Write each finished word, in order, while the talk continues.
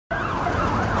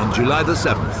On July the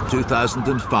 7th,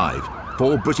 2005,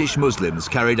 4 British Muslims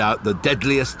carried out the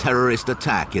deadliest terrorist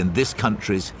attack in this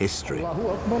country's history.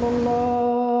 Allahu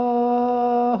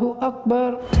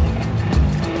Akbar.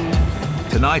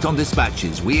 Tonight on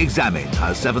Dispatches, we examine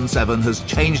how 7/7 has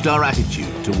changed our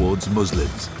attitude towards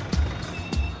Muslims.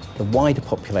 The wider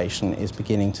population is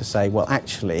beginning to say, well,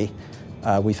 actually,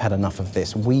 we've had enough of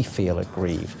this. We feel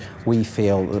aggrieved. We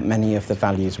feel that many of the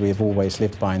values we have always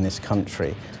lived by in this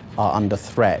country are under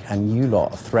threat, and you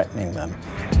lot are threatening them.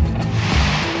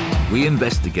 We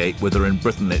investigate whether in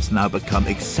Britain it's now become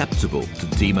acceptable to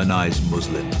demonise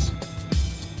Muslims.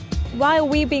 Why are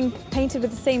we being painted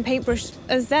with the same paintbrush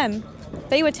as them?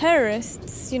 They were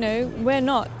terrorists, you know, we're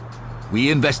not.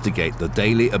 We investigate the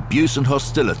daily abuse and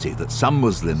hostility that some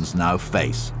Muslims now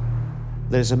face.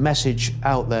 There's a message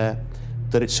out there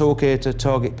that it's okay to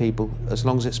target people as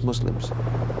long as it's Muslims.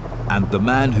 And the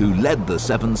man who led the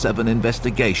 7/7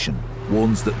 investigation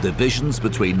warns that divisions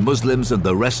between Muslims and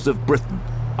the rest of Britain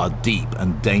are deep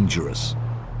and dangerous.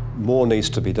 More needs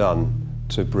to be done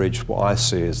to bridge what I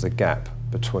see as the gap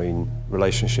between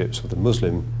relationships with the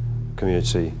Muslim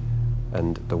community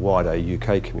and the wider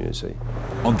UK community.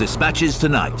 On Dispatches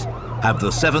tonight, have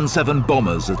the 7/7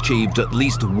 bombers achieved at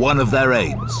least one of their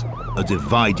aims, a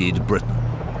divided Britain?